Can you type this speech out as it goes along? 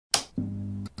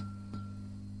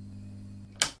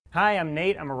Hi, I'm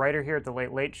Nate. I'm a writer here at The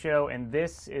Late Late Show, and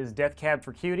this is Death Cab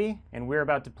for Cutie, and we're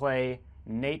about to play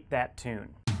Nate That Tune.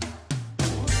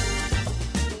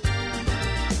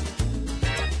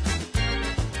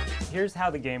 Here's how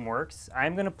the game works.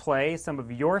 I'm going to play some of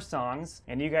your songs,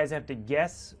 and you guys have to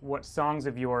guess what songs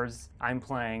of yours I'm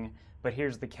playing, but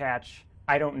here's the catch.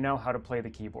 I don't know how to play the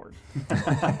keyboard.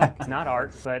 It's not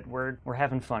art, but we're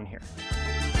having fun here.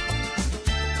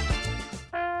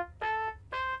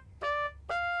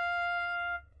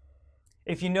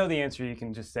 If you know the answer, you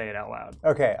can just say it out loud.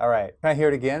 Okay, all right. Can I hear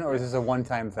it again, or is this a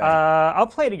one-time thing? I'll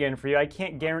play it again for you. I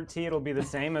can't guarantee it'll be the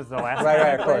same as the last time.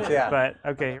 Right, of course, yeah. But,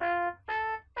 okay.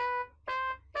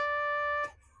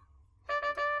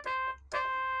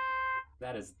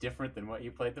 That is different than what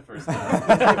you played the first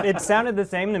time. It sounded the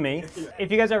same to me.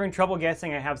 If you guys are having trouble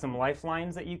guessing, I have some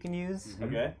lifelines that you can use.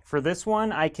 Okay. For this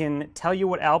one, I can tell you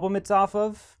what album it's off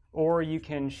of, or you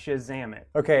can Shazam it.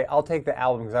 Okay, I'll take the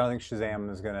album because I don't think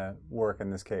Shazam is going to work in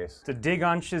this case. It's a dig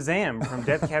on Shazam from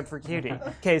Death Cab for Cutie.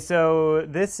 Okay, so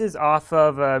this is off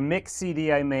of a mix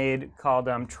CD I made called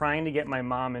Trying to Get My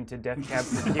Mom into Death Cab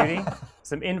for Cutie.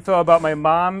 Some info about my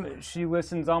mom. She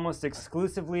listens almost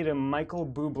exclusively to Michael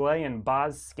Bublé and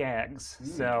Boz Scaggs.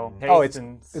 So,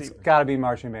 it's got to be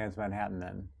Marching Bands Manhattan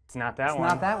then. It's not that one.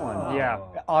 It's not that one. Yeah.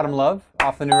 Autumn Love,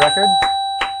 off the new record.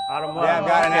 Autumn Love. Yeah, I've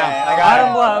got it now. I got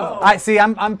Autumn Love. I see.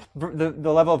 I'm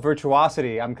the level of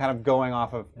virtuosity. I'm kind of going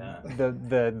off of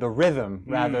the rhythm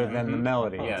rather than the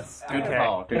melody. Yes. Good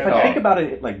call. If I think about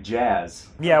it like jazz.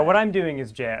 Yeah, what I'm doing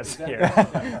is jazz here.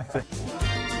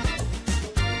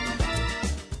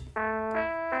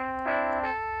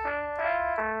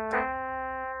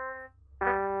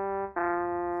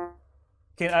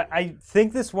 Okay, I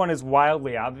think this one is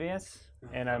wildly obvious,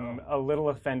 and I'm a little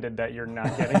offended that you're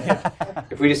not getting it.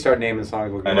 If we just start naming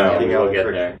songs, we'll get We'll get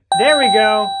there. There we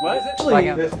go. What is it?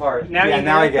 Like this part. Now yeah, you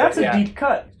now I get That's it. a deep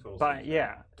cut. But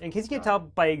yeah, in case you can tell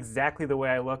by exactly the way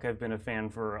I look, I've been a fan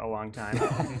for a long time.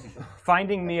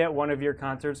 Finding me at one of your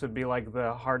concerts would be like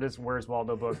the hardest Where's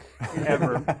Waldo book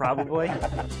ever, probably.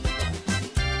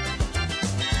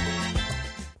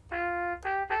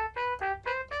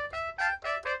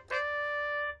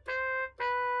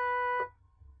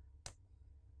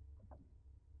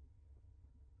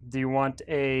 Do you want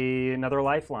another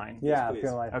lifeline? Yeah, I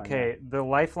feel like. Okay, the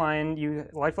lifelines you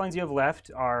have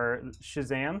left are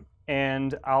Shazam,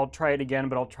 and I'll try it again,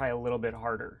 but I'll try a little bit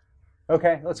harder.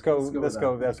 Okay, let's go with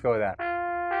that.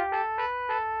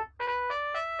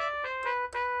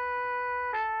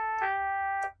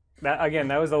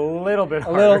 That was a little bit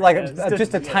harder. A little, like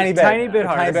just a tiny bit. Tiny bit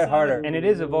harder. A tiny bit harder. And it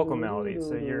is a vocal melody,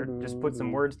 so you're just put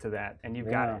some words to that, and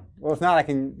you've got it. Well, if not, I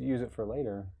can use it for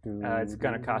later. It's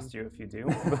gonna cost you if you do.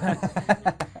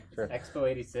 Sure. Expo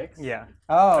 86? Yeah.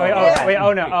 Oh. Wait,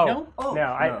 no. No? Oh,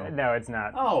 No, it's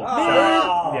not. Oh.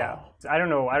 Sorry. Yeah. I don't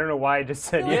know why I just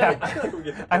said yeah.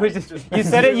 I was just you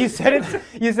said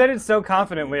it so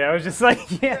confidently. I was just like,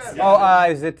 yes. Oh,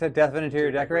 is it Death of an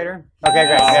Interior Decorator? Okay,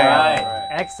 great. All Yeah. right.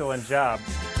 Excellent job.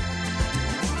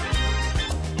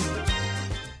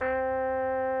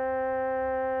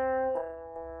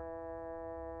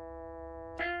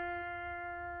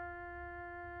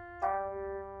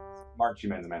 Marching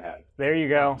Bands Manhattan. There you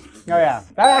go. Oh yeah,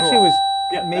 that actually was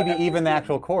maybe even the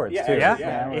actual chords too.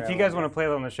 Yeah. If you guys want to play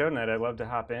it on the show tonight, I'd love to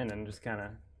hop in and just kind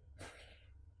of.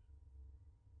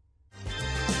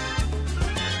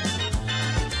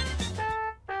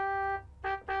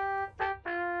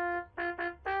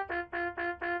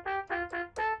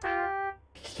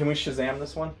 Can we Shazam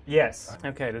this one? Yes.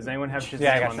 Okay. Does anyone have Shazam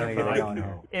Yeah, I got on their something phone? going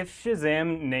on. If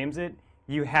Shazam names it,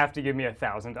 you have to give me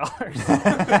 $1,000.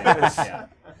 Yeah.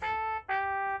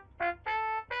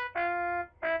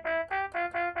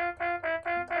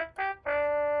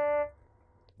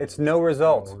 It's No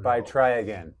Results by Try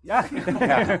Again. Yeah.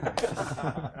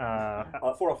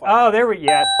 405. Oh, there we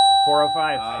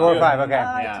 405. 405. Okay.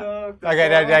 Yeah.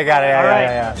 Okay, I got it. All right.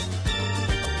 Yeah.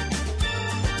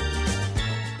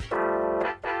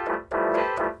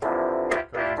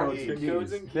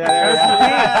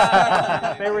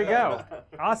 There we go.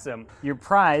 Awesome. Your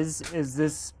prize is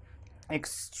this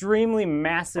extremely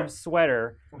massive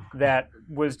sweater that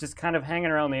was just kind of hanging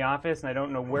around the office, and I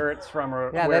don't know where it's from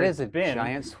or Yeah, where that it's is a been.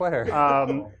 giant sweater.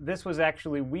 This was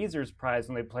actually Weezer's prize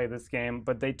when they played this game,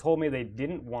 but they told me they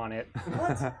didn't want it,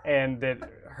 and it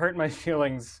hurt my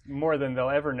feelings more than they'll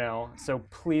ever know. So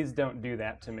please don't do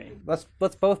that to me. Let's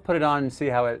both put it on and see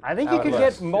how it. I think how you it could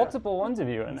looks. get multiple ones of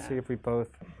you in See that. if we both.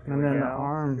 And then the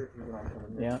arm.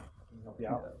 Yeah.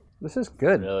 This is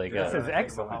good. Really good. This is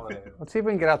excellent. Let's see if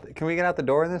we can get out. Can we get out the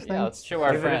door in this thing? Yeah, let's show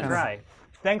our Give it a friends. try.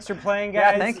 Thanks for playing,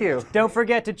 Yeah, guys. thank you. Don't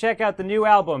forget to check out the new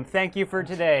album, Thank You for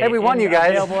Today. Hey, we won, you guys.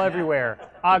 Available everywhere.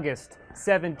 August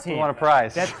 17th. We won a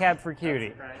prize. Death Cab for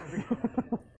Cutie.